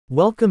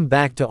Welcome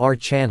back to our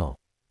channel.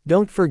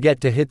 Don't forget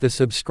to hit the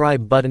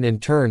subscribe button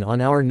and turn on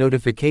our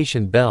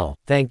notification bell,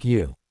 thank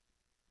you.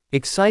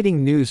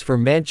 Exciting news for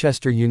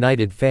Manchester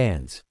United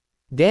fans.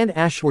 Dan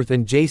Ashworth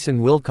and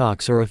Jason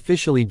Wilcox are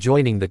officially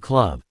joining the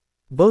club.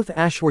 Both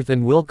Ashworth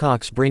and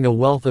Wilcox bring a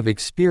wealth of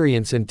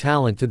experience and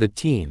talent to the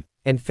team,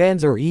 and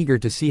fans are eager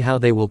to see how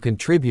they will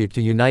contribute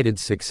to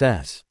United's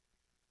success.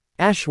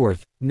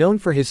 Ashworth, known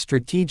for his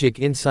strategic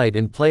insight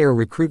and player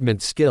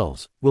recruitment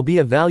skills, will be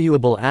a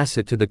valuable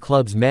asset to the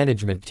club's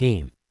management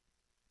team.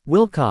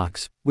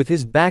 Wilcox, with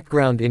his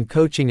background in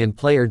coaching and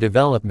player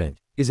development,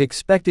 is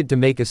expected to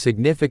make a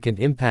significant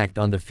impact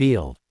on the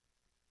field.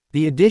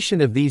 The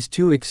addition of these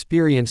two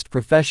experienced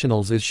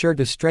professionals is sure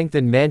to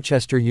strengthen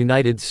Manchester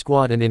United's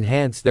squad and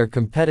enhance their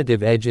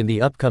competitive edge in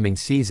the upcoming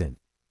season.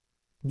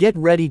 Get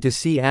ready to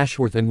see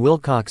Ashworth and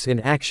Wilcox in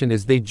action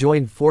as they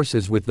join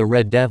forces with the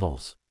Red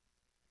Devils.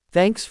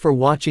 Thanks for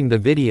watching the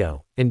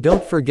video, and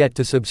don't forget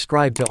to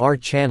subscribe to our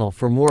channel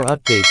for more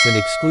updates and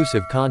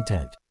exclusive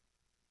content.